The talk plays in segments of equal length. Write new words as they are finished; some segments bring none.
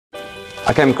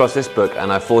I came across this book and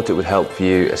I thought it would help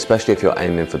you, especially if you're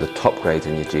aiming for the top grades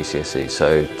in your GCSE,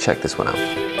 so check this one out.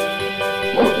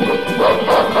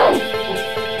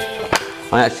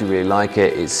 I actually really like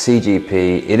it. It's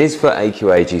CGP. It is for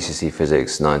AQA GCSE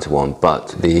Physics 9 to 1,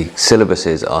 but the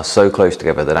syllabuses are so close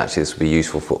together that actually this will be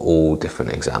useful for all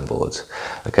different exam boards.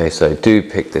 Okay, so do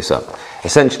pick this up.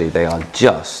 Essentially, they are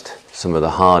just some of the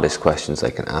hardest questions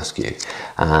they can ask you,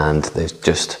 and there's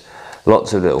just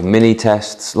lots of little mini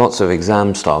tests, lots of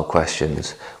exam style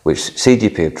questions which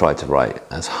CGP have tried to write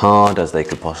as hard as they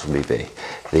could possibly be.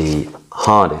 The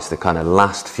hardest, the kind of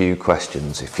last few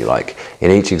questions, if you like, in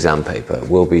each exam paper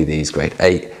will be these grade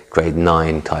 8, grade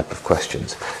 9 type of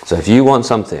questions. So if you want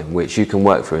something which you can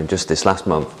work through in just this last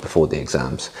month before the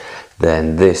exams,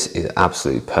 then this is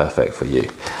absolutely perfect for you.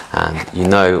 And you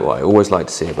know what I always like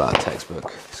to see about a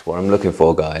textbook, is what I'm looking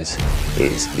for, guys,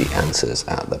 is the answers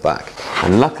at the back.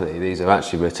 And luckily these are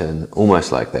actually written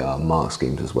almost like they are mark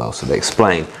schemes as well, so they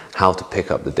explain how to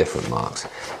pick up the different marks.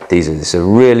 This is a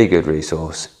really good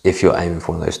resource if you're aiming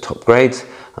for one of those top grades.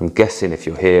 I'm guessing if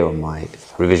you're here on my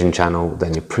revision channel,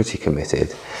 then you're pretty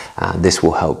committed, and this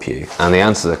will help you. And the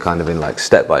answers are kind of in like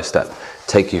step by step,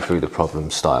 take you through the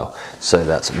problem style. So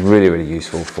that's really, really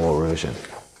useful for revision.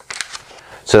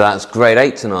 So that's grade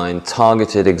 8 to 9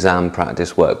 targeted exam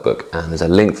practice workbook, and there's a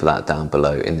link for that down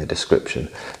below in the description.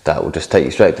 That will just take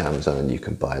you straight to Amazon and you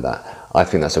can buy that. I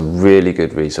think that's a really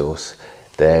good resource.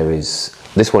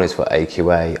 This one is for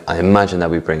AQA. I imagine they'll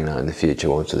be bringing out in the future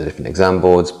ones to the different exam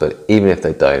boards, but even if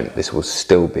they don't, this will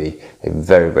still be a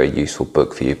very, very useful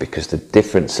book for you because the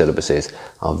different syllabuses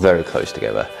are very close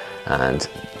together, and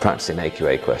practicing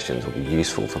AQA questions will be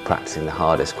useful for practicing the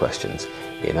hardest questions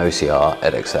in OCR,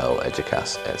 EdXL,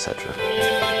 EDUCAS,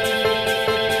 etc.